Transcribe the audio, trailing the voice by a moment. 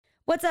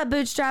What's up,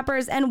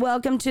 bootstrappers, and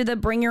welcome to the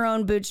Bring Your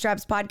Own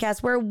Bootstraps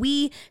podcast, where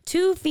we,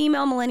 two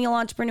female millennial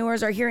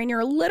entrepreneurs, are here in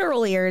your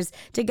literal ears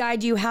to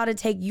guide you how to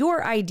take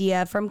your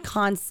idea from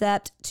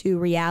concept to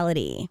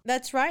reality.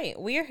 That's right.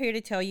 We are here to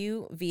tell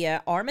you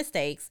via our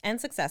mistakes and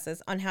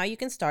successes on how you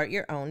can start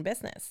your own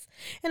business.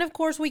 And of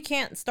course, we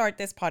can't start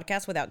this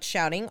podcast without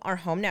shouting our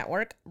home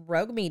network,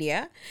 Rogue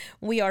Media.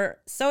 We are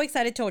so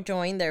excited to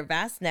join their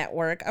vast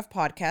network of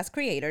podcast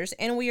creators,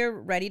 and we are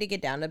ready to get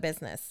down to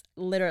business.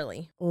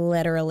 Literally.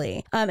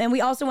 And we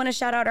also want to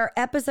shout out our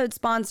episode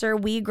sponsor,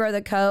 We Grow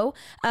the Co.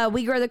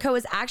 We Grow the Co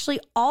is actually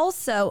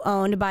also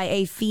owned by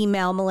a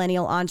female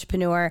millennial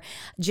entrepreneur,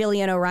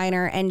 Jillian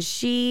O'Reiner, and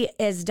she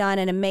has done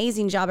an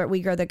amazing job at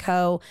We Grow the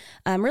Co,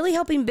 really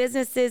helping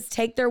businesses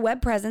take their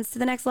web presence to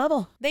the next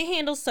level. They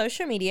handle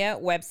social media,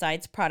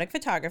 websites, product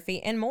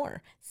photography, and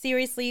more.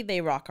 Seriously,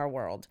 they rock our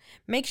world.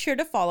 Make sure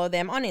to follow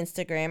them on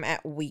Instagram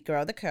at We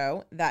Grow the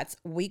Co. That's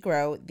We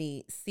Grow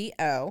the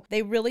CO.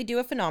 They really do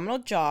a phenomenal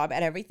job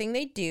at everything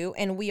they do,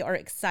 and we are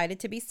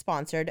excited to be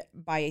sponsored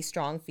by a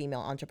strong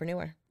female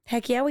entrepreneur.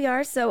 Heck yeah, we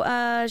are.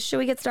 So should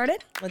we get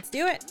started? Let's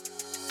do it.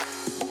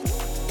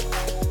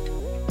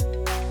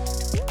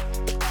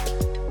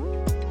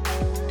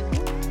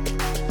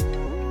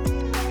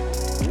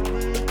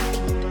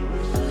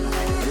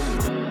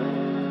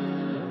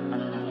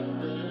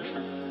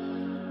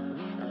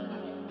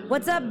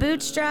 What's up,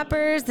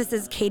 bootstrappers? This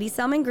is Katie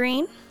Selman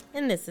Green.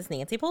 And this is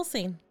Nancy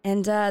Polsing.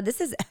 And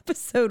this is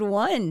episode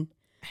 1.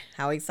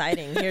 How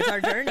exciting. Here's our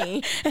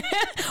journey.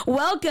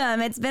 Welcome.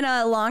 It's been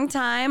a long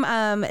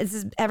time. This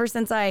is ever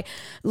since I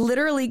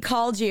literally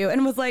called you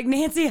and was like,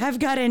 Nancy, I've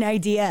got an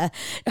idea.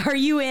 Are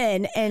you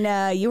in?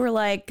 And you were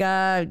like,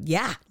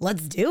 yeah,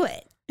 let's do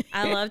it.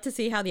 I love to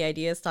see how the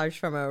idea starts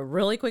from a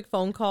really quick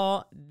phone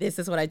call. This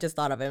is what I just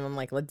thought of, and I'm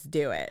like, let's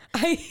do it.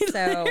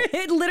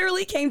 It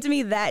literally came to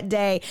me that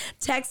day.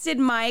 Texted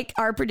Mike,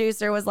 our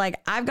producer, was like,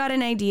 I've got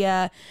an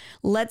idea.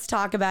 Let's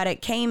talk about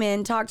it. Came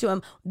in, talked to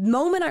him.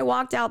 Moment I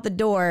walked out the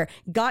door,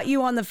 got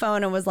you on the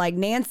phone and was like,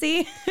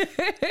 Nancy,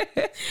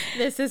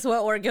 this is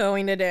what we're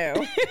going to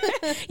do.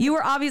 You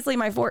were obviously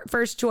my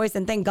first choice,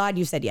 and thank God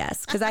you said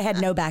yes, because I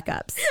had no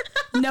backups.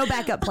 No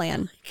backup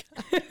plan.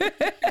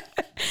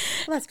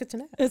 Well, that's good to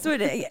know. That's what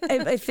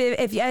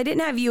if I didn't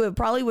have you, it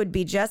probably would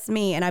be just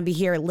me, and I'd be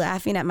here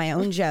laughing at my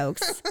own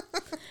jokes.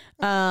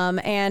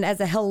 And as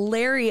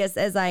hilarious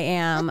as I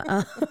am,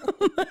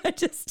 I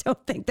just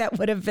don't think that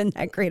would have been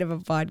that great of a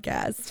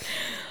podcast.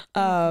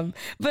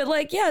 But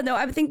like, yeah, no,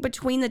 I think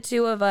between the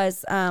two of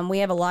us, we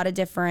have a lot of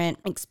different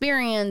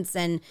experience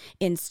and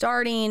in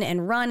starting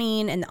and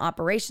running and the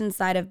operations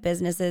side of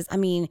businesses. I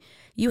mean,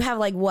 you have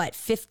like what,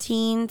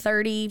 15,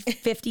 30,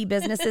 50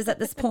 businesses at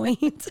this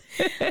point?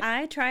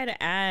 I try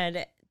to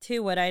add to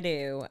what I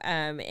do.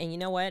 And you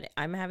know what?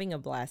 I'm having a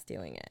blast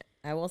doing it.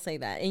 I will say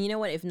that. And you know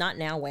what? If not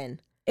now,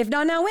 when? If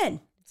not now, when?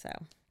 So,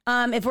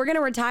 if we're going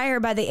to retire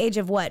by the age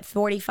of what,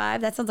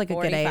 45? That sounds like a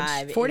good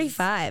age.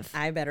 45.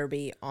 I better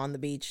be on the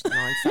beach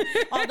nonstop.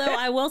 Although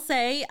I will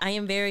say I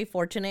am very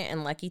fortunate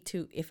and lucky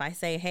to, if I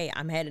say, hey,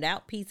 I'm headed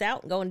out, peace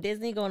out, going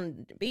Disney, going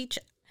to the beach,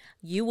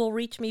 you will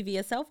reach me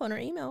via cell phone or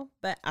email,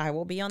 but I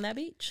will be on that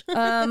beach.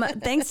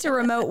 Thanks to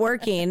remote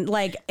working.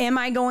 Like, am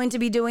I going to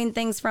be doing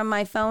things from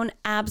my phone?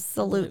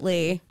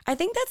 Absolutely. I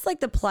think that's like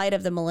the plight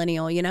of the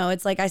millennial. You know,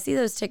 it's like I see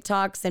those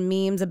TikToks and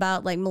memes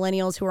about like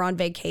millennials who are on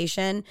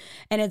vacation,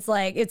 and it's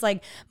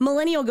like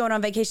millennial going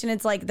on vacation.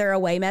 It's like their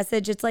away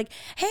message. It's like,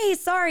 hey,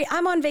 sorry,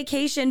 I'm on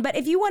vacation, but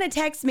if you want to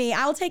text me,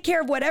 I'll take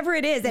care of whatever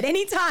it is at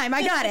any time.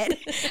 I got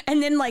it.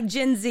 And then like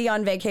Gen Z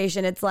on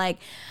vacation, it's like,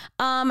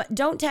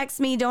 don't text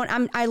me.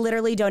 I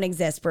literally don't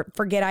exist.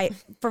 Forget I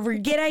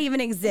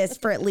even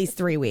exist for at least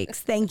 3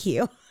 weeks. Thank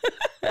you.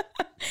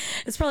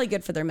 It's probably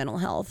good for their mental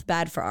health,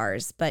 bad for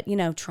ours, but you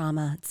know,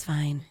 trauma, it's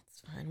fine.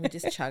 It's fine. We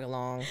just chug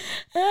along.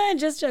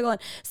 Just chug along.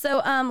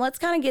 So let's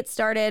kind of get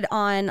started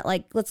on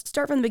let's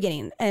start from the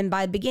beginning. And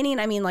by beginning,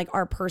 I mean like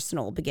our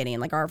personal beginning,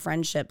 like our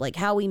friendship, like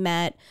how we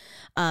met,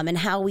 and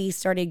how we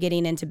started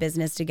getting into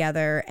business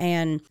together.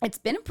 And it's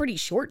been a pretty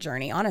short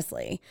journey,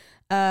 honestly.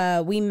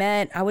 We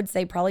met, I would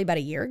say probably about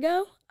a year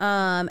ago,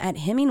 at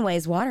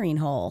Hemingway's watering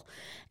hole.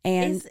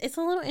 And it's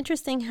a little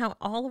interesting how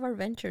all of our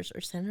ventures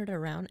are centered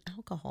around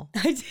alcohol.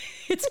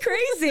 It's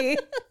crazy.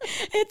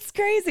 It's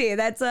crazy.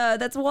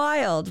 That's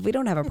wild. We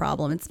don't have a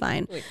problem. It's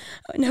fine.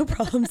 No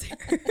problems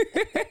here.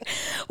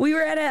 We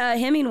were at a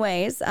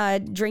Hemingway's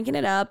drinking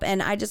it up.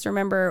 And I just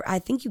remember, I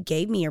think you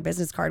gave me your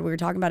business card. We were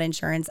talking about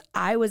insurance.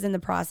 I was in the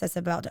process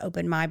about to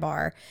open my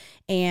bar.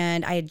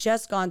 And I had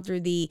just gone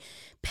through the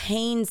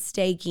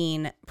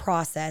painstaking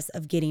process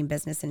of getting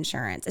business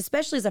insurance,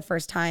 especially as a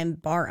first-time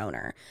bar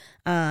owner.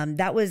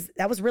 That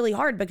was really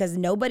hard because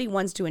nobody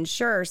wants to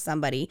insure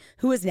somebody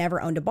who has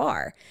never owned a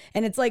bar.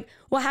 And it's like,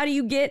 well, how do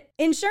you get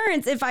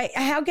insurance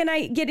how can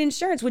I get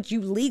insurance, which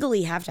you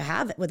legally have to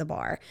have it with a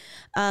bar,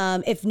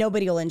 if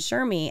nobody will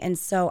insure me? And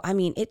so, I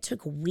mean, it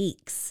took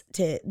weeks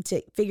to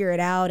figure it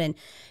out, and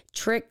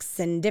tricks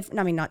and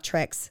not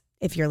tricks.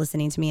 if you're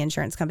listening to me,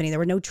 insurance company, there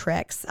were no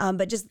tricks.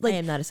 But just like I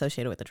am not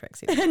associated with the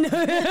tricks either.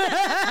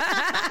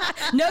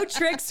 no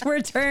tricks were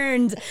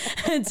turned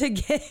to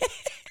get.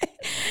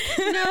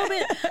 No,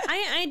 but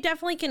I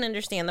definitely can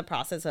understand the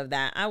process of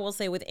that. I will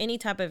say with any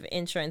type of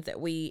insurance that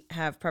we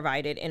have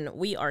provided and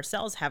we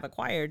ourselves have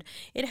acquired,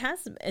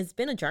 it's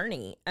been a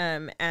journey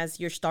as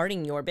you're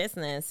starting your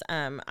business.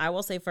 I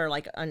will say for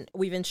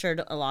we've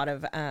insured a lot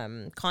of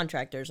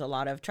contractors, a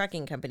lot of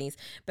trucking companies,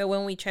 but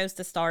when we chose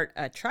to start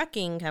a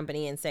trucking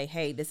company and say,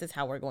 hey, this is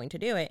how we're going to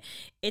do it,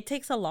 it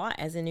takes a lot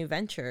as a new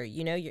venture.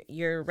 You know,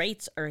 your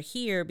rates are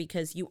here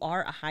because you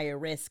are a higher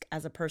risk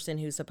as a person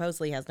who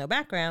supposedly has no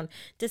background.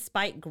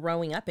 Despite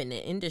growing up in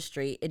the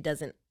industry, it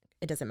doesn't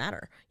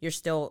matter. You're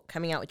still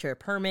coming out with your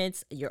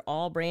permits. You're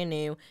all brand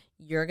new.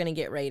 You're going to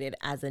get rated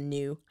as a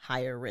new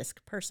higher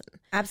risk person.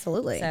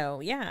 Absolutely. So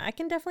yeah, I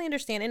can definitely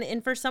understand.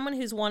 And for someone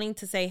who's wanting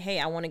to say, hey,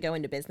 I want to go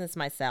into business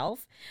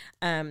myself,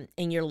 and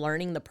you're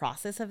learning the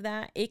process of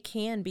that, it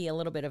can be a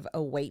little bit of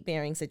a weight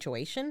bearing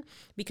situation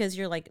because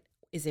you're like,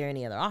 is there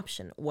any other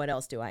option? What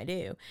else do I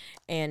do?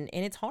 And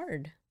it's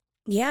hard.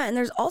 Yeah. And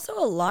there's also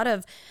a lot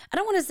of, I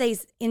don't want to say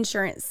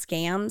insurance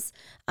scams,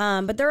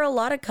 but there are a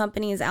lot of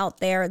companies out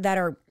there that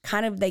are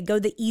they go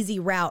the easy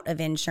route of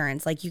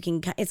insurance. Like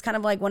it's kind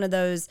of like one of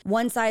those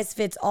one size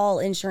fits all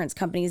insurance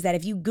companies that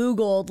if you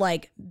Googled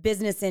like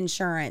business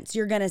insurance,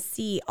 you're going to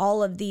see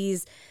all of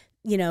these,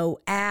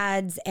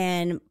 ads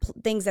and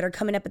things that are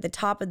coming up at the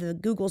top of the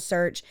Google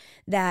search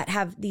that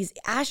have these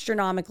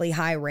astronomically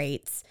high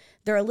rates.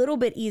 They're a little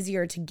bit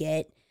easier to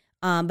get.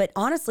 But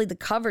honestly, the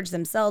coverage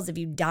themselves, if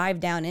you dive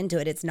down into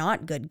it, it's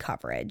not good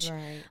coverage.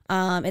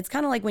 Right. It's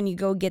kind of like when you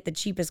go get the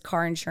cheapest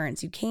car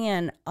insurance you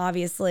can.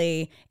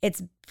 Obviously,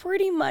 it's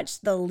pretty much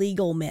the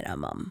legal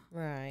minimum.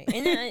 Right.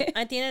 And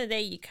at the end of the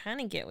day, you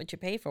kind of get what you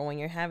pay for when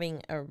you're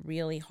having a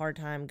really hard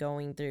time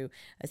going through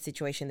a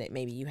situation that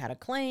maybe you had a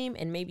claim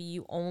and maybe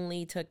you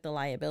only took the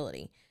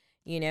liability,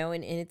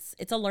 and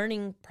it's a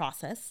learning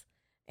process.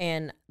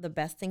 And the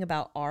best thing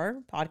about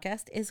our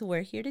podcast is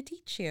we're here to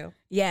teach you.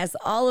 Yes,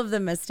 all of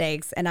the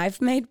mistakes, and I've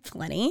made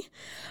plenty.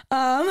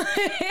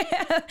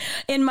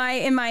 In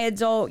my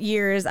adult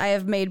years, I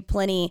have made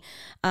plenty,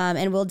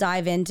 and we'll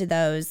dive into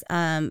those.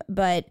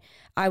 But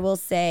I will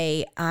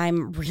say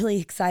I'm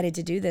really excited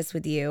to do this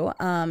with you.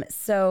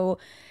 So,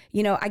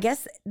 I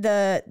guess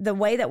the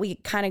way that we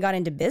kind of got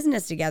into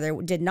business together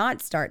did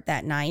not start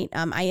that night.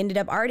 I ended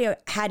up already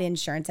had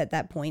insurance at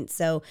that point.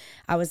 So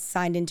I was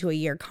signed into a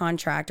year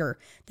contract, or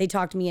they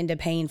talked me into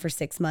paying for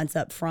 6 months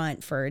up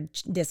front for a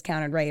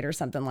discounted rate or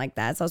something like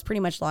that. So I was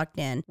pretty much locked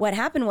in. What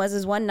happened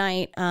was one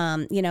night,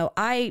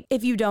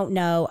 if you don't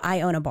know,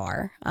 I own a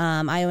bar.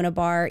 I own a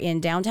bar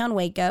in downtown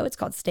Waco. It's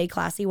called Stay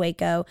Classy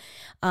Waco.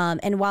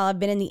 And while I've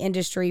been in the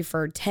industry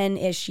for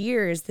 10-ish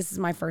years, this is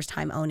my first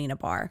time owning a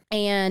bar.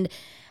 And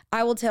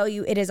I will tell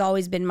you, it has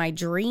always been my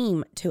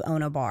dream to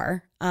own a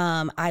bar.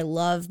 I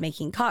love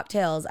making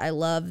cocktails. I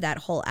love that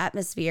whole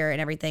atmosphere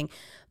and everything,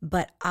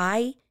 but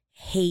I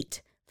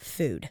hate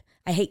food.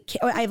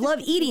 I love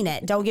eating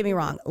it. Don't get me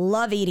wrong.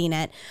 Love eating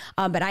it.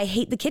 But I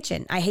hate the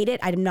kitchen. I hate it.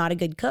 I'm not a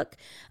good cook.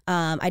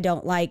 I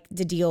don't like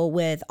to deal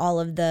with all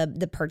of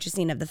the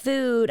purchasing of the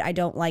food. I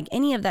don't like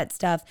any of that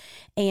stuff.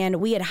 And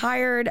we had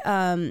hired,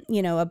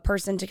 a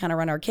person to kind of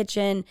run our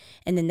kitchen,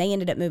 and then they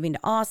ended up moving to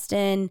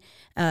Austin,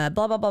 blah,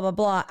 blah, blah, blah,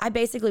 blah. I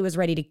basically was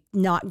ready to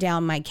knock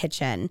down my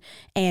kitchen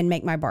and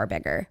make my bar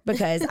bigger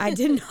because I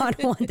did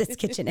not want this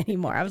kitchen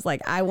anymore. I was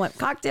like, I want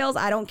cocktails.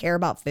 I don't care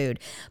about food,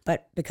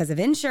 but because of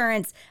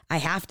insurance, I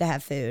have to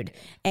have food.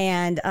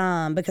 And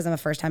because I'm a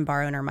first-time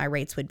bar owner, my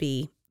rates would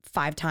be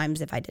 5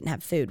 times if I didn't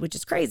have food, which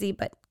is crazy,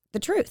 but the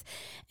truth.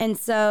 And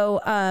so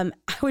I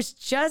was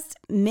just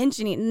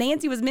mentioning,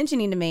 Nancy was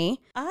mentioning to me.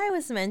 I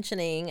was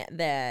mentioning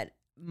that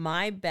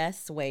my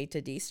best way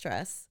to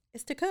de-stress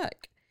is to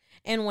cook.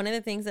 And one of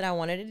the things that I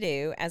wanted to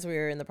do as we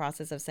were in the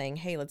process of saying,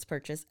 hey, let's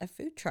purchase a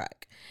food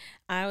truck,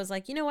 I was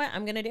like, you know what?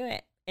 I'm going to do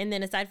it. And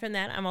then aside from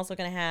that, I'm also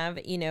going to have,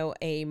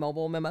 a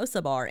mobile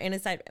mimosa bar. And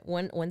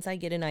once I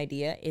get an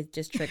idea, it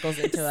just trickles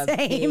into a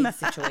big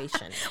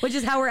situation. Which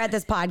is how we're at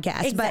this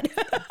podcast. Exactly.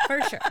 But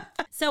for sure.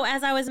 So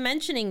as I was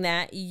mentioning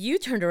that, you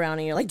turned around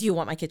and you're like, do you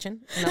want my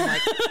kitchen?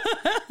 And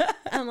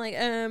I'm like,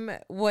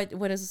 what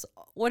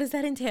does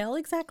that entail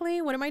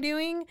exactly? What am I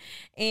doing?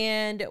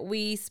 And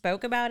we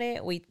spoke about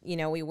it. We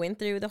went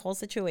through the whole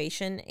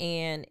situation,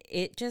 and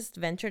it just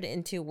ventured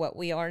into what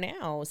we are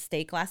now,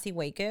 Stay Classy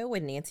Waco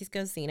with Nancy's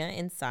Cocina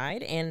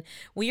inside. And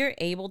we are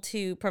able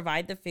to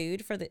provide the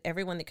food for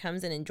everyone that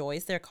comes and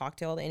enjoys their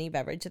cocktail, any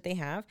beverage that they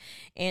have.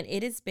 And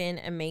it has been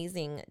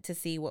amazing to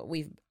see what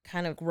we've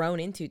kind of grown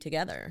into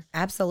together.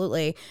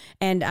 Absolutely.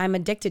 And I'm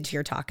addicted to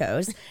your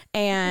tacos,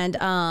 and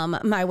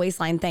my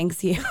waistline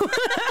thanks you.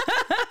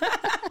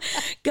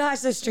 Gosh,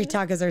 those street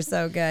tacos are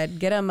so good.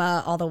 Get them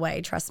all the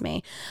way. Trust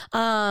me.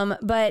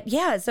 But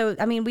yeah, so,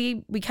 I mean,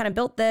 we kind of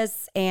built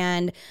this,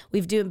 and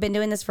we've been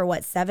doing this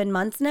for 7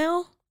 months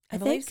now? I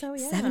believe so,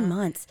 yeah. 7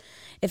 months.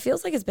 It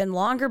feels like it's been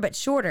longer, but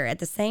shorter at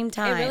the same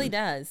time. It really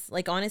does.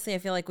 Like, honestly, I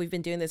feel like we've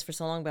been doing this for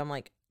so long, but I'm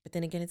like, But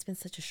then again, it's been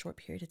such a short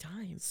period of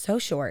time. So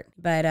short,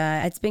 but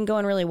it's been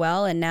going really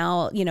well. And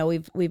now,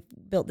 we've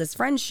built this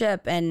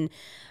friendship, and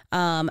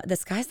the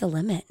sky's the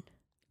limit.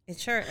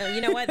 It's sure.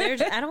 You know what?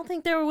 I don't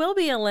think there will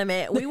be a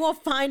limit. We will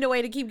find a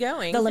way to keep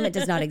going. The limit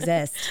does not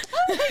exist.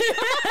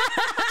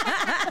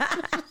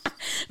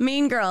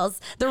 Mean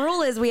Girls. The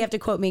rule is we have to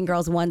quote Mean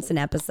Girls once an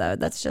episode.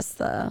 That's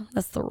the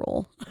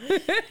rule.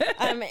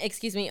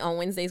 Excuse me. On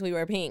Wednesdays we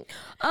wear pink.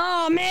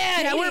 Oh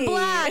man, I wear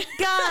black.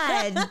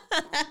 God.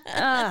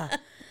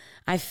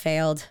 I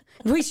failed.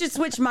 We should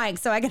switch mics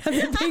so I can have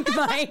the pink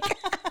mic.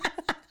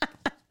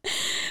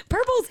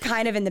 Purple's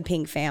kind of in the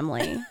pink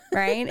family,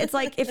 right? It's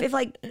like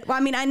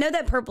I know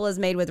that purple is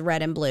made with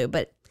red and blue,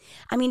 but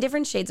I mean,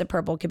 different shades of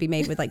purple could be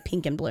made with like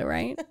pink and blue,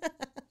 right?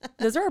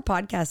 Those are our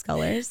podcast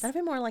colors. That'd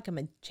be more like a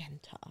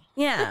magenta.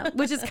 Yeah,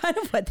 which is kind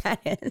of what that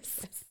is.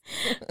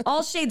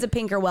 All shades of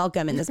pink are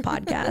welcome in this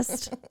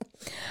podcast.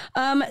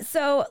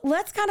 So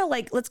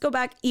let's go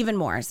back even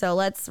more. So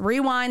let's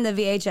rewind the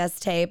VHS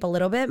tape a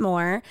little bit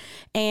more,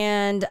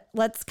 and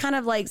let's kind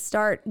of like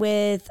start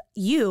with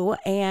you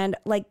and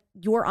like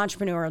your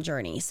entrepreneurial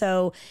journey.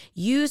 So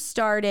you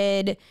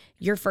started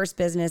your first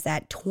business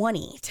at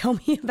 20. Tell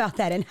me about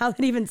that and how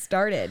that even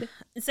started.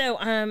 So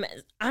I'm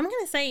going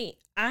to say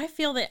I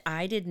feel that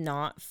I did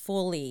not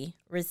fully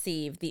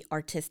receive the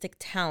artistic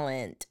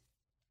talent.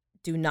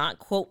 Do not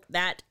quote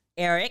that,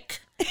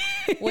 Eric.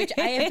 Which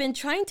I have been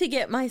trying to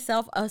get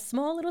myself a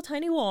small little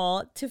tiny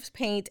wall to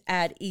paint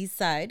at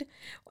Eastside.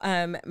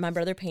 My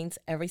brother paints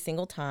every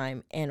single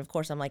time. And of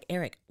course, I'm like,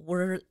 Eric,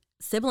 we're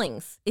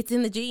siblings. It's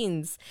in the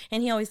genes.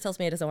 And he always tells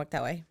me it doesn't work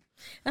that way.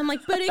 I'm like,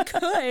 but it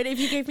could if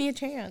you gave me a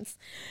chance.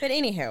 But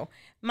anywho,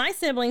 my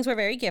siblings were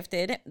very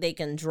gifted. They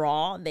can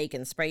draw, they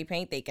can spray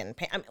paint, they can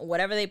paint. I mean,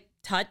 whatever they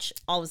touch,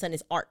 all of a sudden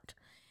is art.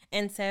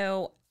 And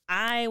so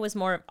I was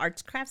more of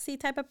arts craftsy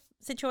type of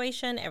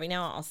situation. Every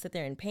now and I'll sit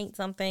there and paint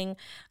something.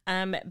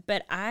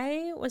 But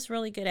I was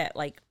really good at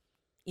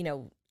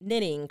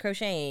knitting,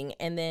 crocheting,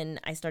 and then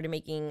I started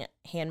making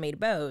handmade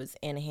bows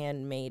and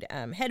handmade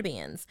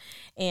headbands.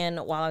 And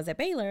while I was at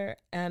Baylor,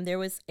 there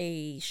was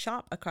a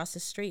shop across the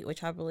street,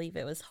 which I believe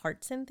it was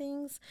Hearts and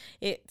Things.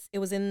 It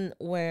was in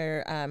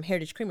where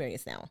Heritage Creamery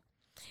is now.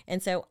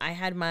 And so I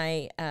had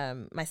my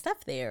my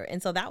stuff there.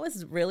 And so that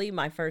was really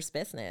my first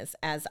business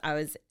as I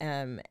was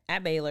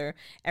at Baylor.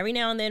 Every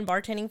now and then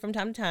bartending from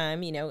time to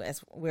time,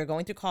 as we were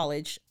going through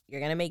college, you're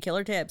going to make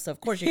killer tips. So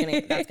of course that's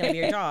going to be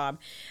your job.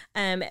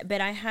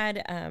 But I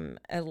had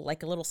a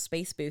little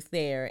space booth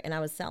there and I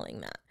was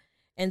selling that.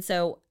 And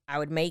so I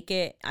would make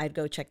it, I'd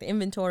go check the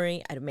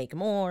inventory, I'd make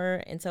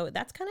more. And so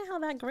that's kind of how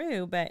that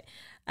grew. But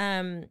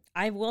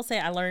I will say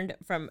I learned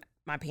from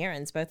my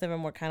parents. Both of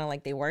them were kind of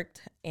like they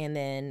worked, and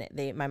then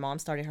my mom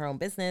started her own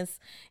business,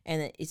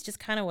 and it's just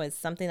kind of was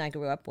something I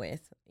grew up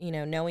with,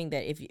 knowing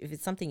that if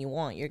it's something you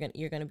want, you're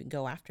gonna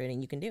go after it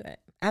and you can do it.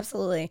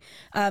 Absolutely.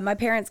 My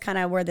parents kind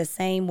of were the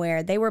same,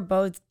 where they were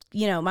both,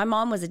 my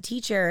mom was a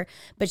teacher,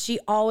 but she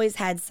always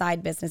had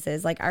side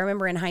businesses. Like I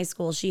remember in high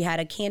school, she had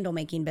a candle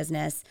making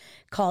business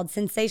called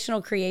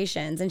Sensational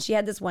Creations. And she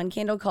had this one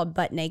candle called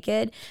Butt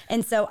Naked.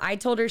 And so I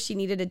told her she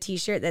needed a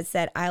t-shirt that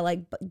said, I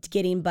like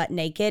getting butt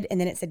naked. And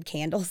then it said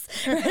candles.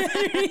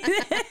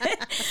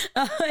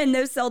 And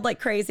those sold like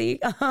crazy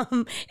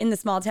in the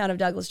small town of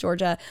Douglas,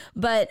 Georgia.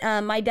 But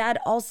my dad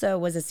also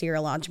was a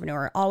serial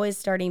entrepreneur, always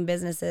starting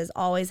businesses,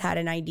 always had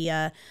an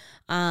idea.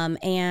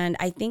 And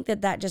I think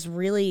that just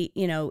really,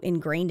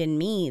 ingrained in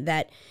me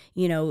that,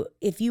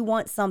 if you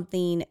want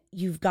something,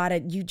 you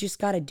just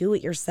gotta do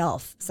it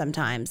yourself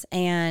sometimes.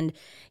 And,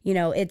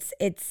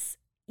 it's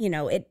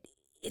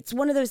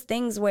one of those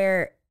things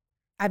where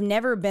I've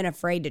never been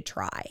afraid to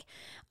try.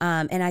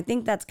 And I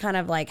think that's kind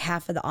of like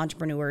half of the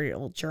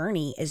entrepreneurial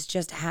journey is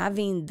just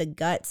having the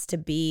guts to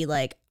be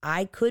like,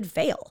 I could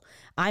fail.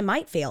 I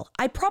might fail.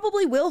 I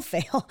probably will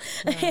fail.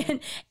 Yeah.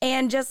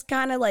 and just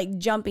kind of like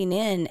jumping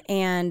in.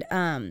 And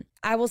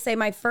I will say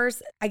my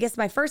first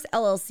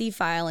LLC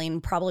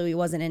filing probably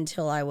wasn't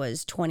until I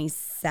was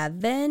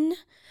 27.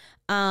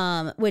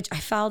 Which I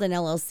filed an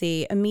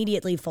LLC,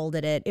 immediately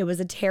folded it. It was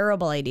a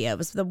terrible idea. It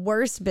was the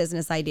worst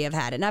business idea I've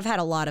had. And I've had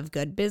a lot of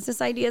good business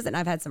ideas and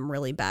I've had some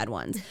really bad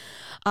ones.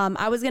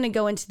 I was going to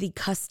go into the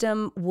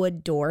custom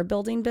wood door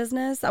building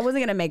business. I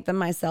wasn't going to make them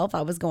myself.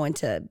 I was going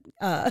to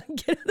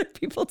get other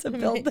people to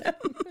build them.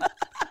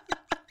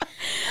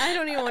 I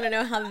don't even want to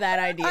know how that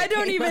idea I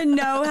don't even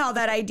know how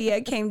that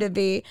idea came to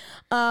be.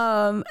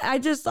 I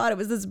just thought it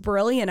was this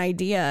brilliant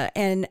idea,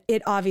 and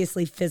it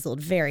obviously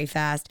fizzled very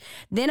fast.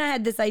 Then I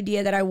had this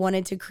idea that I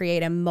wanted to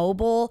create a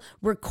mobile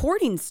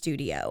recording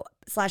studio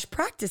 /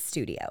 practice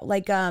studio.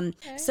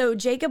 So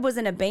Jacob was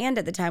in a band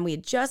at the time. We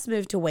had just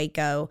moved to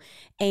Waco,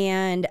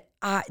 and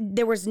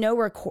there was no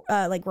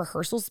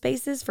rehearsal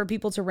spaces for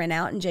people to rent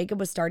out, and Jacob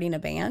was starting a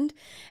band,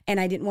 and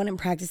I didn't want him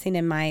practicing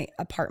in my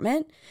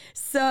apartment.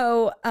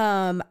 So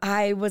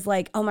I was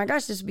like, oh my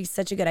gosh, this would be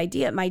such a good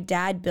idea. My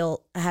dad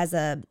has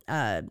a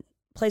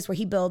place where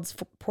he builds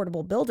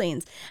portable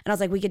buildings. And I was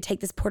like, we could take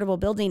this portable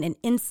building and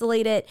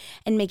insulate it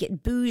and make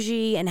it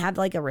bougie and have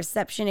like a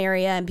reception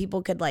area, and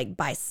people could like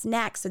buy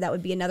snacks. So that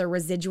would be another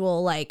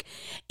residual like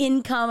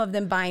income of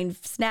them buying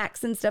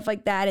snacks and stuff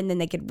like that. And then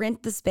they could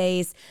rent the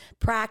space,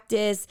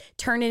 practice,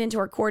 turn it into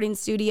a recording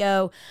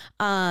studio.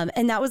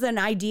 And that was an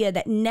idea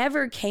that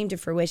never came to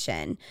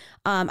fruition.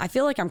 I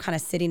feel like I'm kind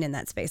of sitting in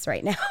that space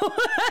right now.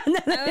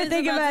 I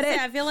think about it.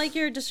 I feel like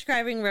you're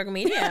describing Rogue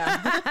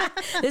Media.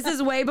 This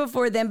is way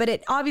before then, but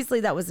it obviously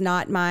that was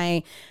not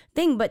my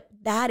thing. But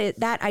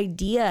that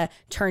idea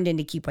turned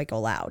into Keep Waco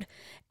Loud.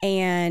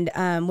 And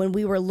when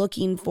we were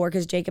looking for,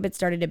 because Jacob had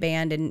started a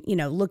band and,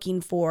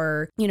 looking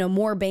for,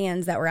 more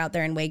bands that were out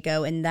there in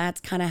Waco. And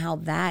that's kind of how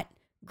that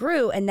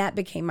grew. And that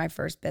became my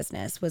first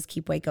business, was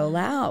Keep Waco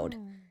Loud.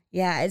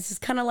 Yeah, it's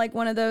just kind of like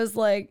one of those,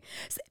 like,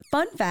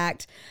 fun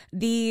fact,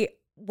 the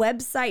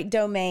website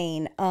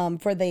domain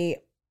for the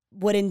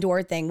wooden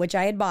door thing, which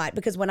I had bought,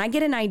 because when I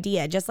get an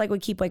idea, just like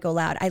with Keep Waco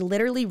Loud, I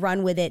literally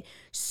run with it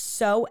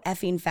so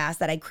effing fast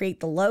that I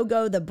create the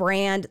logo, the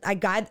brand, I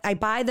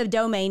buy the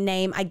domain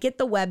name, I get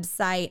the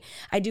website,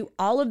 I do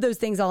all of those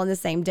things all in the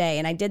same day.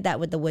 And I did that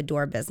with the wood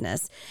door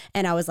business.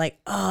 And I was like,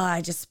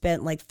 I just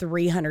spent like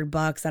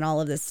 $300 on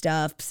all of this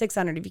stuff,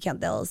 $600 if you count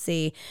the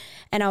LLC.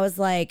 And I was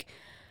like,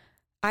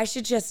 I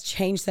should just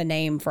change the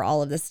name for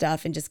all of this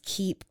stuff and just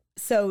keep.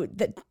 So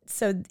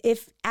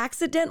if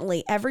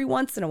accidentally every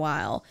once in a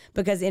while,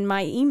 because in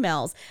my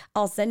emails,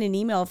 I'll send an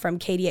email from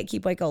Katie at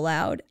Keep Waco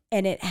Loud,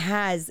 and it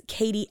has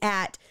Katie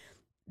at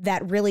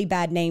that really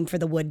bad name for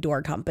the wood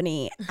door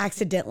company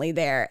accidentally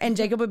there. And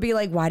Jacob would be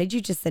like, why did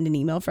you just send an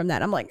email from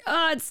that? I'm like,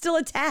 it's still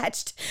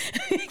attached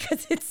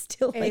because it's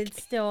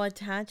still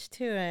attached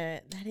to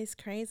it. That is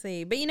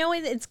crazy. But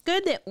it's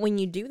good that when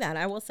you do that,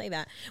 I will say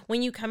that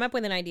when you come up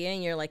with an idea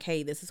and you're like,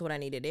 hey, this is what I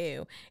need to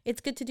do, it's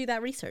good to do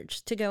that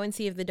research, to go and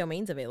see if the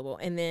domain's available.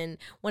 And then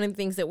one of the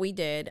things that we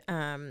did,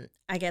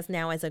 I guess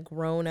now as a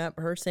grown-up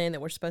person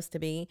that we're supposed to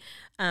be,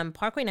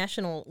 Parkway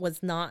National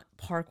was not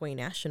Parkway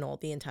National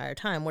the entire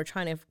time. We're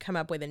trying to come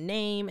up with a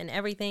name and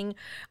everything.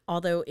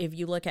 Although if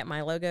you look at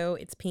my logo,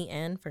 it's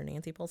PN for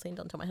Nancy Polstein.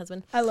 Don't tell my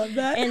husband. I love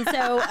that. And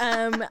so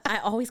I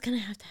always kind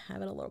of have to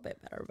have it a little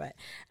bit better.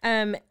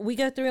 But we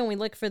go through and we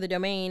look for the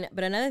domain.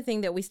 But another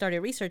thing that we started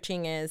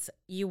researching is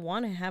you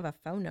want to have a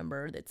phone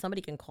number that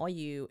somebody can call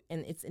you,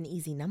 and it's an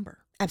easy number.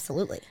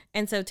 Absolutely.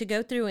 And so to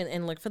go through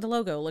and look for the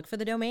logo, look for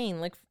the domain,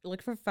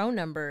 look for phone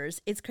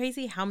numbers, it's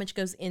crazy how much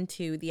goes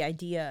into the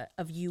idea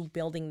of you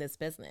building this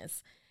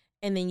business.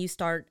 And then you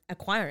start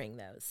acquiring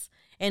those.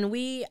 And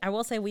I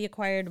will say we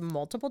acquired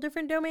multiple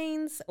different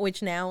domains,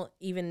 which now,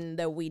 even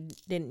though we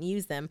didn't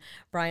use them,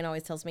 Brian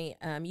always tells me,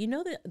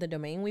 the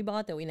domain we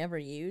bought that we never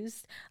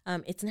used,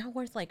 it's now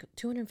worth like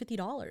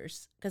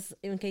 $250 because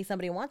in case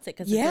somebody wants it,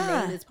 because the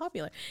domain is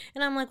popular.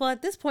 And I'm like, well,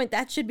 at this point,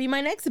 that should be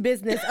my next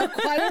business,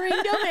 acquiring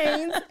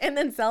domains and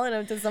then selling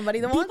them to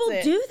somebody that wants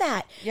it. People do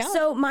that. Yeah.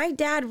 So my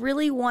dad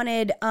really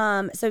wanted,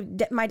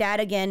 my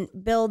dad, again,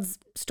 builds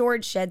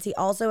storage sheds. He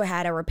also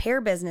had a repair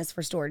business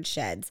for storage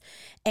sheds,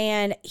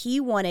 and he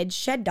wanted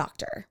Shed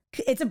Doctor.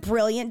 It's a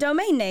brilliant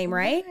domain name,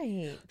 right?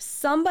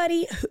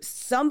 Somebody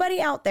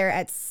out there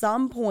at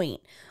some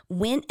point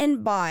went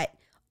and bought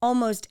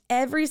almost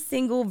every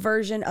single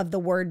version of the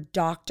word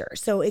doctor.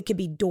 So it could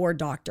be door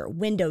doctor,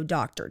 window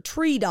doctor,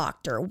 tree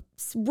doctor,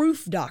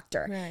 roof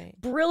doctor. Right.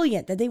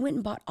 Brilliant that they went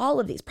and bought all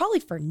of these, probably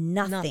for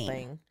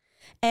nothing.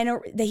 And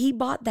he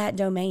bought that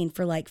domain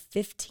for like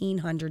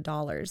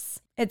 $1,500.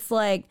 It's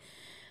like,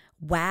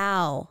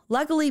 wow.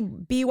 Luckily,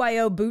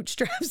 BYO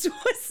Bootstraps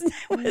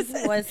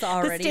was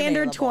already the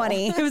standard available.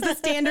 20. It was the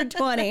standard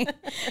 20.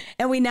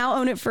 And we now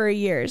own it for a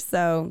year.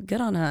 So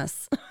good on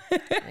us.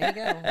 There you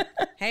go.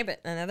 Hey,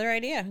 but another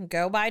idea.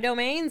 Go buy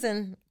domains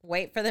and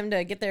wait for them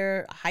to get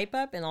their hype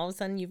up. And all of a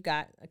sudden you've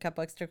got a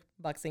couple extra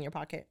bucks in your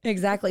pocket.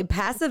 Exactly.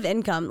 Passive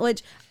income,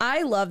 which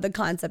I love the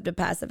concept of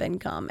passive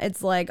income.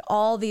 It's like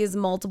all these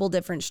multiple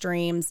different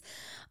streams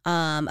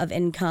of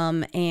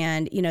income.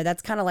 And,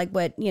 that's kind of like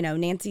what,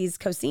 Nancy's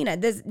Cocina.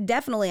 This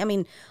definitely,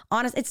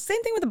 honest, it's the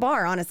same thing with the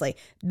bar, honestly.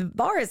 The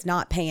bar is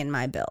not paying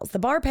my bills. The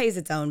bar pays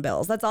its own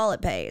bills. That's all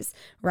it pays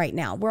right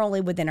now. We're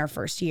only within our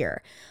first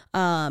year.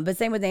 But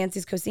same with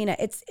Nancy's Cocina.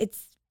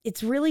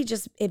 It's really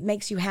just, it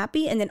makes you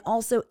happy. And then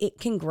also it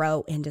can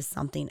grow into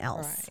something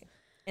else. Right.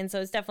 And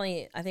so it's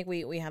definitely, I think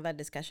we had that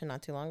discussion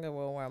not too long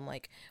ago where I'm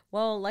like,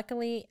 well,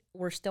 luckily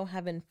we're still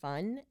having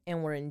fun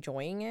and we're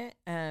enjoying it.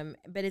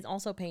 But it's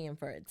also paying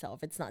for itself.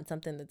 It's not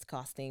something that's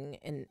costing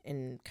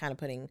and kind of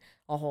putting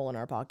a hole in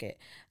our pocket.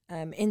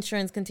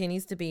 Insurance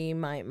continues to be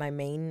my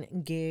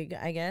main gig,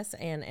 I guess.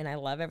 And I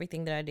love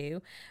everything that I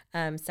do.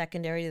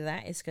 Secondary to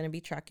that is going to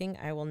be trucking.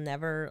 I will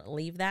never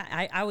leave that.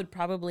 I would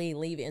probably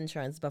leave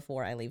insurance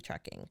before I leave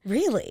trucking.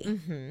 Really?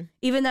 Mm-hmm.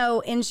 Even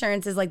though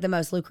insurance is like the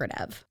most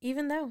lucrative.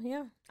 Even though,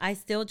 yeah. I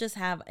still just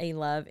have a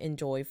love and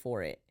joy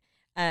for it.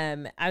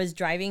 I was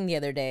driving the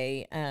other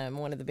day,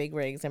 one of the big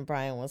rigs, and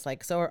Brian was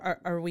like, so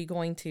are we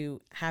going to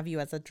have you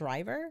as a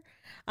driver?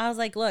 I was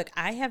like, look,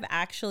 I have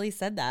actually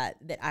said that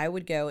I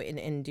would go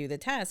and do the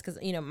test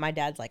because, you know, my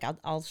dad's like,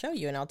 I'll show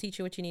you and I'll teach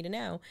you what you need to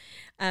know.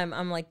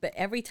 I'm like, but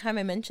every time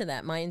I mention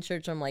that, my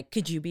insurance, I'm like,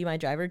 could you be my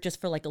driver just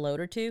for like a load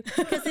or two?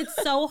 Because it's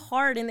so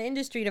hard in the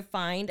industry to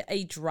find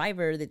a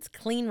driver that's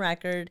clean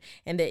record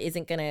and that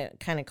isn't going to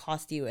kind of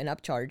cost you an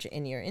upcharge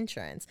in your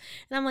insurance.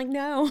 And I'm like,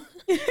 no,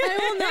 I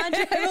will not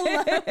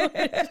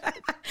drive alone.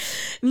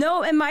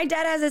 No, and my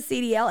dad has a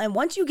CDL, and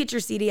once you get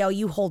your CDL,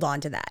 you hold on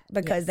to that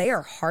because they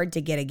are hard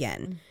to get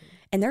again.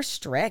 And they're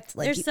strict.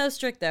 They're so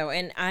strict though.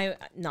 And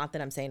not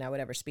that I'm saying I would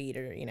ever speed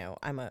or, you know,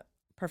 I'm a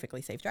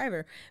perfectly safe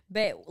driver,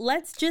 but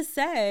let's just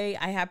say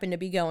I happen to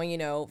be going,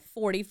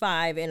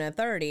 45 in a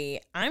 30,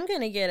 I'm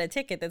going to get a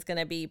ticket that's going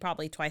to be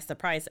probably twice the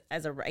price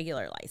as a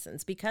regular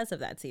license because of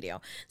that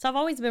CDL. So I've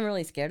always been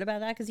really scared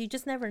about that because you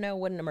just never know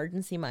what an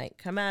emergency might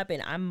come up,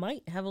 and I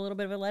might have a little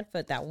bit of a lead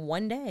foot that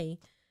one day.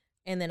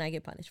 And then I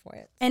get punished for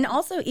it. And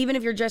also, even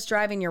if you're just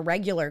driving your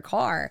regular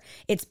car,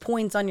 it's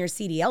points on your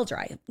CDL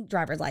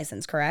driver's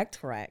license, correct?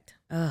 Correct.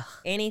 Ugh.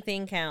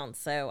 Anything counts.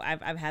 So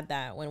I've had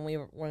that when we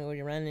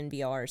run in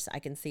BRs. I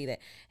can see that,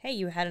 hey,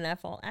 you had an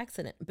at-fault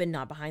accident, but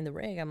not behind the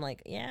rig. I'm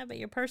like, yeah, but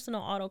your personal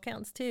auto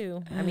counts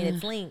too. I mean,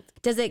 it's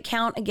linked. Does it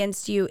count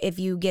against you if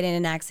you get in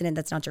an accident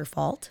that's not your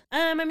fault?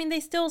 I mean, they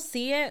still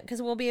see it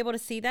because we'll be able to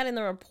see that in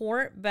the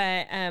report,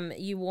 but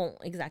you won't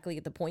exactly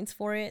get the points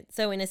for it.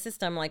 So in a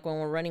system, like when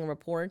we're running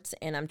reports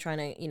and I'm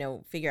trying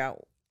to, figure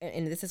out,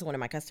 and this is one of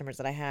my customers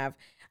that I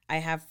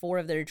have 4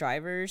 of their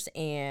drivers,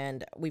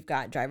 and we've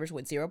got drivers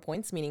with 0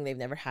 points, meaning they've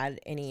never had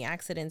any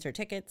accidents or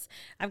tickets.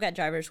 I've got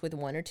drivers with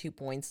 1 or 2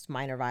 points,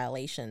 minor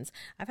violations.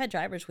 I've had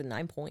drivers with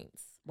 9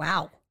 points.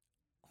 Wow.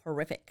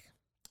 Horrific.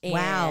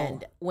 Wow.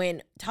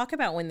 And talk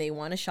about when they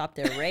want to shop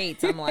their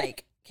rates, I'm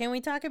like, can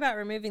we talk about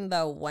removing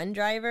the one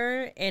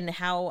driver and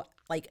how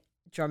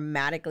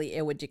dramatically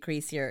it would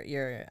decrease your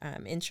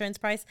insurance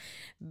price,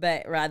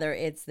 but rather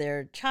it's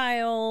their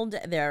child,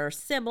 their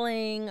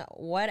sibling,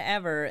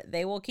 whatever,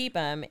 they will keep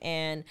them.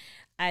 And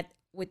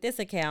with this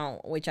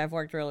account, which I've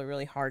worked really,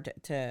 really hard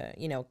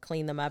to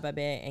clean them up a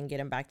bit and get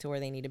them back to where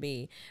they need to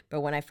be.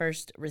 But when I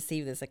first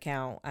received this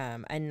account,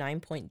 a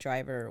 9-point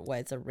driver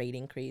was a rate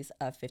increase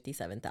of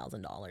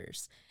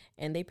 $57,000,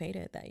 and they paid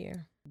it that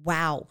year.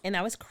 Wow. And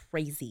that was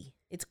crazy.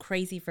 It's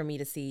crazy for me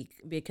to see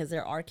because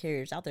there are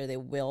carriers out there that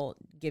will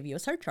give you a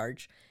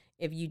surcharge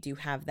if you do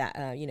have that,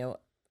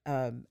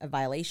 a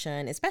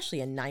violation,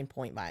 especially a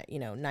 9-point,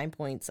 9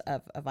 points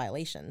of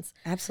violations.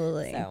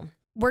 Absolutely. So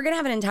we're going to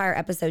have an entire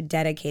episode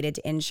dedicated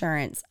to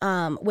insurance,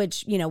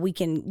 which, we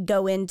can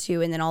go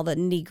into and then all the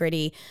nitty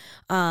gritty.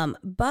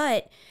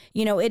 But,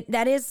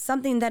 that is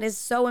something that is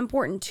so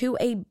important to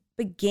a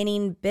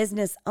beginning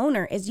business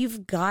owner is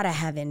you've got to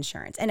have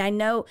insurance. And I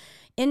know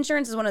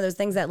insurance is one of those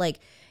things that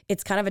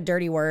it's kind of a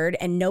dirty word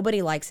and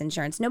nobody likes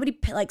insurance. Nobody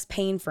likes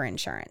paying for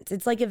insurance.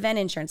 It's like event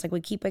insurance, like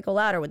with Keep It Cold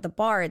Out or with the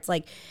bar. It's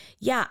like,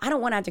 yeah, I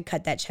don't want to have to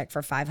cut that check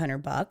for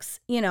 $500.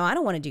 I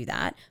don't want to do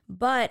that.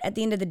 But at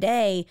the end of the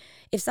day,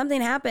 if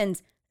something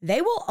happens, they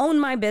will own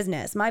my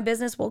business. My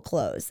business will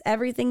close.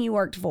 Everything you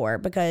worked for,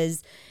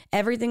 because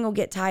everything will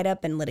get tied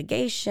up in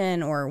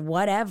litigation or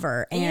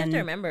whatever. And you have to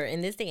remember,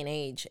 in this day and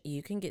age,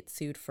 you can get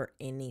sued for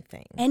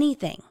anything.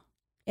 Anything.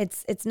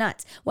 It's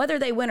nuts. Whether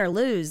they win or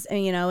lose,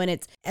 and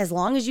it's as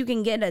long as you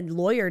can get a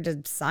lawyer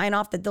to sign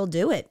off that they'll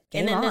do it.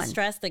 Game and then on. the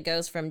stress that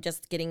goes from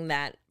just getting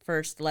that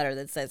first letter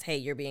that says, hey,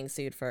 you're being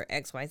sued for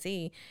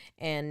XYZ.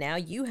 And now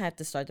you have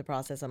to start the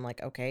process. I'm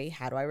like, okay,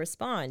 how do I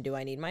respond? Do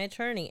I need my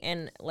attorney?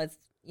 And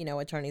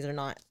attorneys are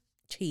not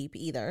cheap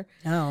either.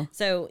 No.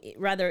 So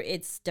rather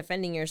it's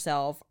defending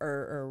yourself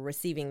or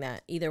receiving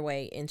that. Either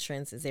way,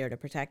 insurance is there to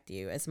protect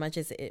you as much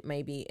as it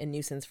may be a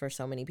nuisance for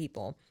so many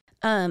people.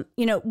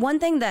 One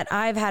thing that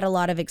I've had a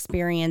lot of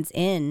experience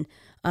in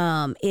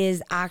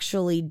is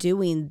actually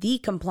doing the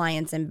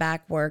compliance and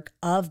back work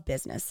of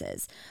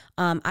businesses.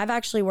 I've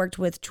actually worked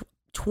with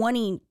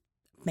 20,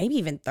 maybe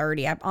even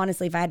 30.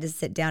 Honestly, if I had to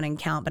sit down and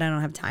count, but I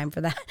don't have time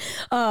for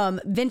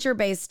that.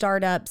 Venture-based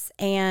startups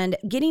and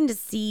getting to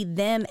see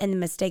them and the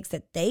mistakes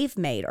that they've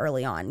made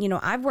early on.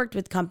 I've worked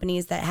with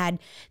companies that had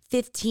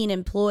 15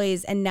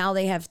 employees and now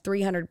they have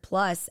 300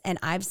 plus. And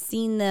I've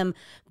seen them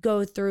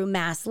go through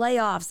mass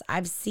layoffs.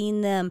 I've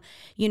seen them,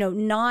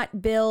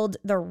 not build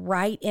the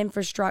right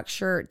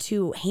infrastructure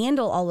to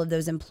handle all of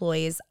those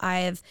employees. I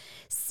have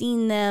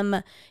seen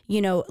them,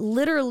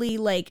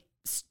 literally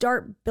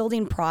start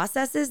building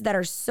processes that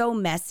are so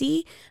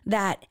messy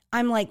that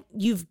I'm like,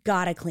 you've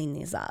got to clean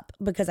these up,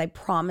 because I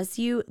promise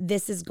you,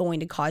 this is going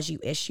to cause you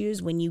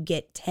issues when you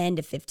get 10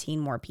 to 15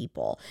 more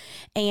people.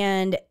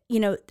 And,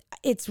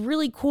 it's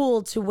really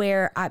cool to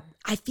where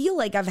I feel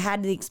like I've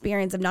had the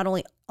experience of not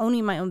only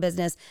owning my own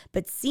business,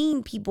 but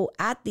seeing people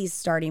at these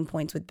starting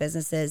points with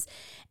businesses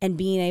and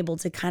being able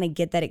to kind of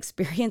get that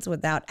experience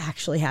without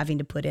actually having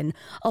to put in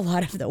a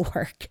lot of the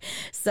work.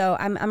 So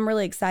I'm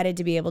really excited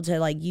to be able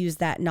to use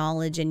that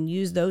knowledge and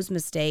use those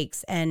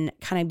mistakes and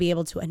kind of be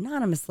able to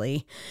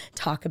anonymously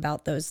talk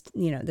about those,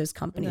 those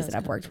companies that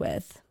I've worked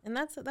with. And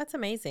that's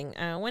amazing.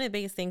 One of the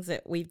biggest things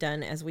that we've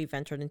done as we've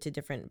ventured into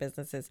different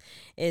businesses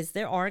is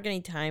there are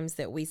going to be times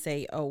that we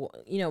say,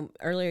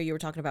 earlier you were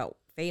talking about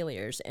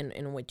failures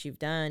and what you've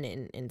done.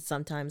 And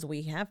sometimes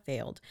we have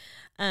failed.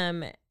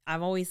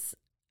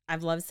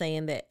 I've loved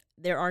saying that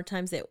there are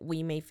times that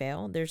we may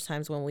fail. There's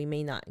times when we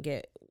may not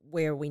get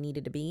where we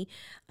needed to be.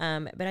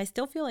 But I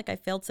still feel like I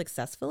failed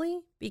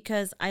successfully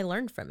because I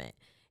learned from it.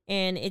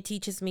 And it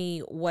teaches me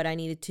what I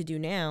needed to do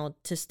now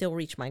to still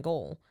reach my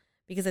goal.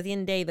 Because at the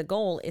end of the day, the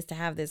goal is to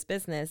have this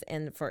business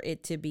and for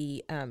it to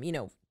be,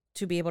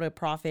 to be able to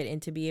profit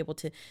and to be able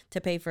to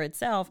pay for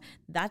itself.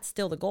 That's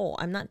still the goal.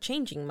 I'm not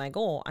changing my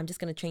goal. I'm just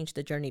going to change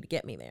the journey to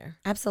get me there.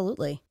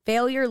 Absolutely.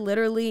 Failure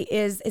literally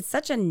it's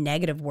such a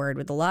negative word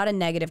with a lot of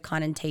negative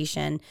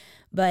connotation.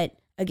 But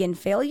again,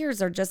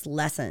 failures are just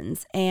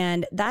lessons.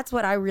 And that's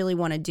what I really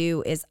want to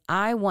do is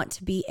I want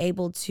to be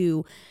able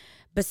to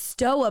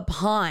bestow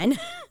upon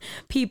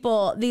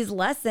people these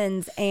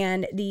lessons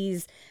and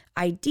these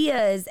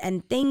ideas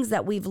and things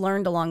that we've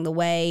learned along the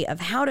way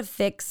of how to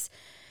fix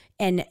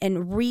and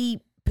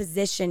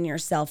reposition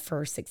yourself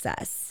for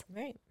success.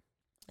 Right.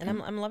 And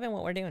I'm loving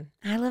what we're doing.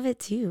 I love it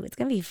too. It's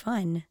going to be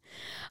fun.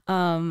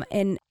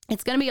 And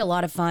it's going to be a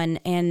lot of fun.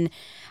 And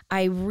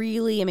I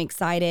really am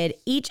excited.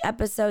 Each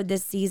episode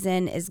this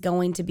season is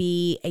going to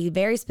be a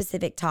very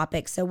specific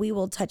topic. So we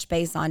will touch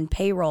base on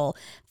payroll,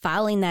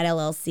 filing that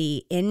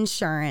LLC,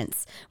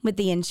 insurance with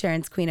the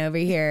insurance queen over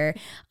here,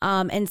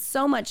 and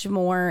so much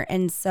more.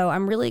 And so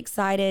I'm really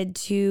excited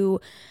to,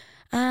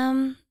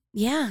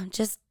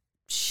 just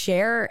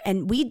share.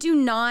 And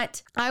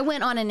I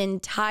went on an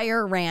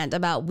entire rant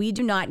about we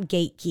do not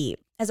gatekeep.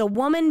 As a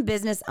woman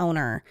business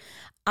owner,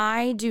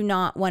 I do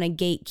not want to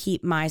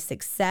gatekeep my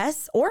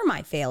success or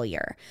my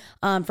failure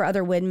for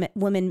other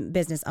women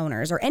business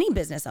owners or any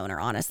business owner,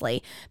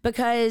 honestly,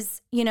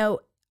 because,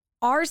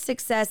 our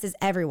success is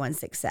everyone's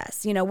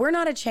success. We're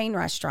not a chain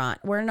restaurant.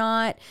 We're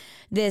not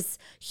this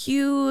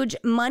huge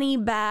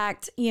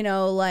money-backed,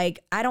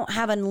 I don't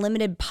have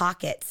unlimited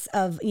pockets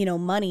of,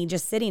 money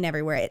just sitting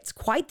everywhere. It's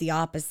quite the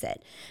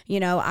opposite.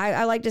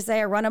 I like to say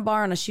I run a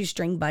bar on a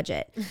shoestring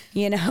budget.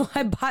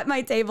 I bought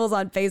my tables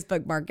on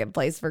Facebook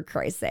Marketplace, for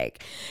Christ's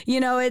sake.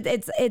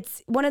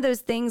 It's one of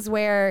those things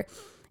where,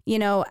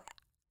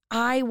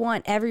 I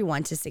want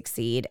everyone to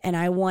succeed and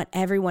I want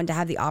everyone to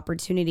have the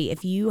opportunity.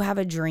 If you have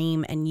a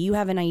dream and you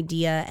have an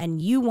idea and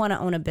you want to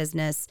own a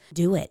business,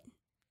 do it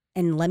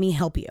and let me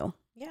help you.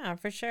 Yeah,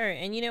 for sure.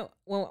 And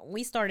when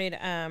we started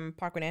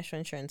Parkway National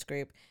Insurance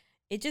Group,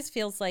 it just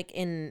feels like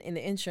in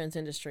the insurance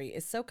industry,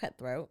 it's so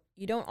cutthroat.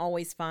 You don't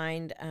always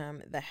find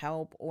the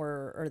help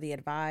or the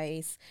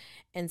advice.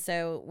 And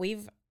so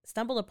we've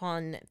stumbled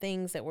upon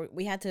things that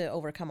we had to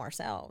overcome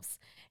ourselves.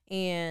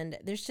 And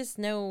there's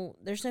no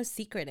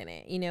secret in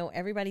it.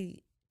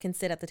 Everybody can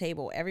sit at the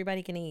table.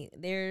 Everybody can eat.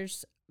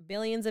 There's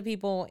billions of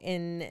people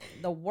in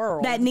the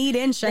world that need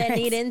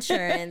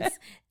insurance.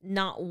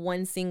 Not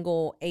one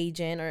single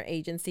agent or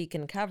agency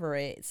can cover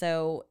it.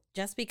 So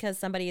just because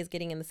somebody is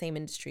getting in the same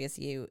industry as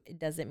you, it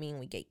doesn't mean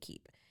we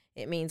gatekeep.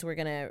 It means we're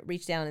going to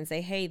reach down and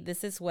say, hey,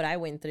 this is what I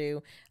went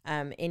through.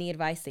 Any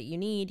advice that you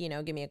need,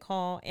 give me a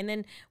call. And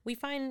then we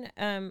find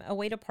a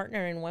way to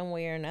partner in one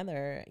way or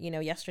another.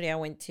 Yesterday I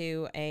went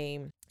to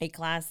a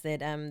class that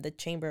the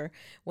chamber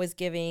was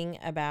giving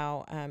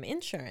about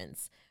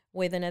insurance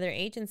with another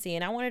agency.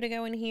 And I wanted to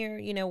go and hear,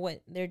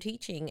 what they're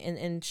teaching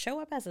and show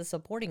up as a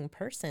supporting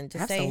person to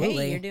Absolutely.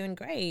 say, hey, you're doing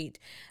great.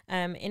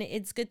 And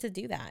it's good to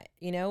do that,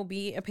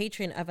 be a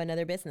patron of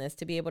another business,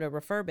 to be able to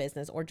refer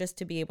business or just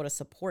to be able to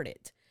support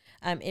it.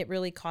 It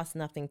really costs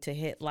nothing to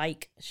hit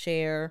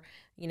share,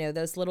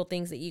 those little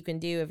things that you can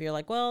do if you're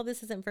like, well,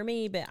 this isn't for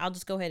me, but I'll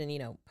just go ahead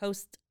and,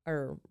 post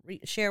or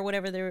share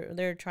whatever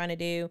they're trying to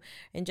do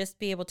and just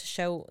be able to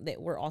show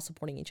that we're all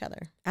supporting each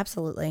other.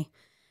 Absolutely.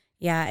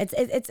 Yeah,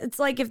 it's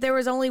like if there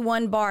was only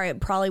one bar, it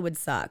probably would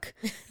suck.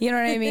 You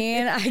know what I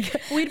mean?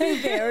 We'd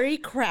be very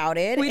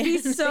crowded. We'd be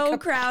so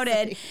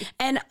crowded.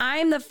 And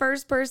I'm the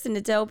first person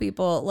to tell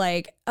people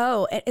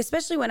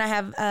especially when I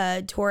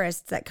have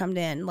tourists that come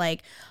in,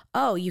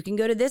 oh, you can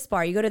go to this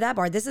bar, you go to that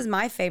bar. This is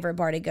my favorite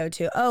bar to go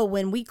to. Oh,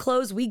 when we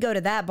close, we go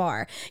to that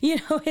bar.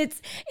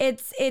 It's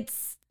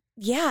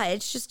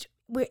just,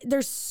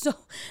 there's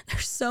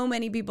so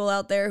many people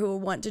out there who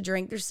want to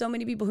drink. There's so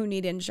many people who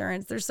need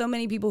insurance. There's so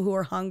many people who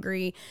are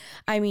hungry.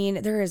 I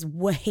mean, there is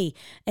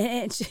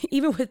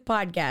even with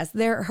podcasts,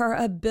 there are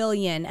a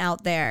billion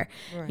out there.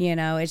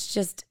 Right. It's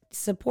just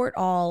support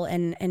all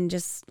and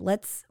just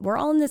we're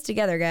all in this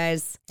together,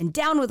 guys. And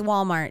down with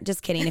Walmart.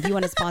 Just kidding. If you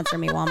want to sponsor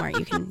me, Walmart,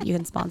 you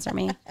can sponsor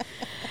me.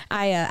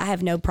 I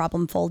have no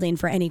problem folding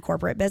for any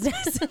corporate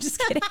business. I'm just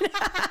kidding.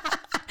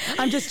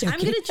 I'm just joking.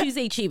 I'm going to choose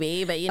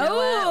HEB, but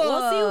what?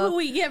 We'll see who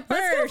we get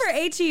first.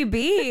 Let's go for HEB.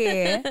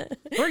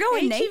 We're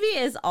going HEB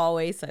is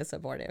always so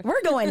supportive.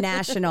 We're going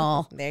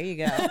national. There you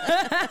go.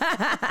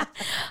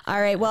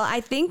 All right. Well, I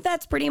think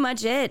that's pretty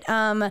much it.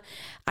 I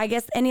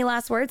guess any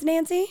last words,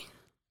 Nancy?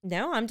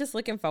 No, I'm just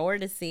looking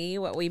forward to see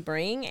what we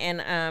bring,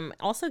 and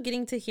also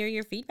getting to hear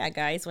your feedback,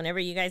 guys. Whenever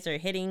you guys are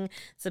hitting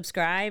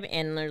subscribe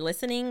and are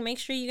listening, make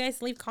sure you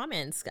guys leave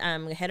comments.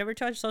 Head over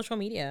to our social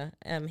media,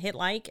 hit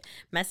like,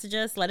 message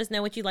us, let us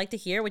know what you'd like to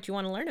hear, what you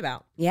want to learn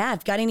about. Yeah, if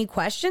you've got any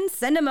questions,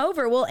 send them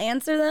over. We'll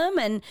answer them,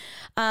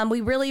 and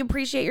we really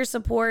appreciate your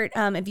support.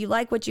 If you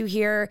like what you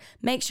hear,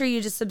 make sure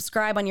you just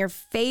subscribe on your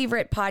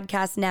favorite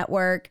podcast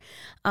network,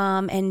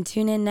 and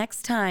tune in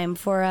next time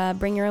for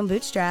Bring Your Own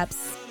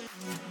Bootstraps.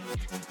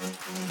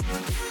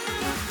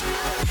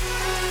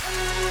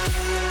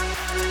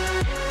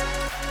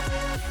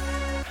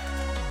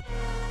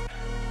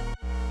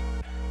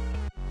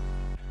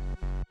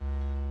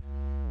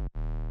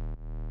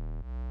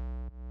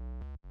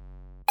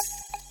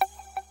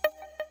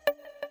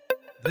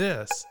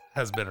 This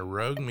has been a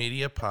Rogue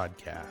Media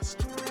podcast.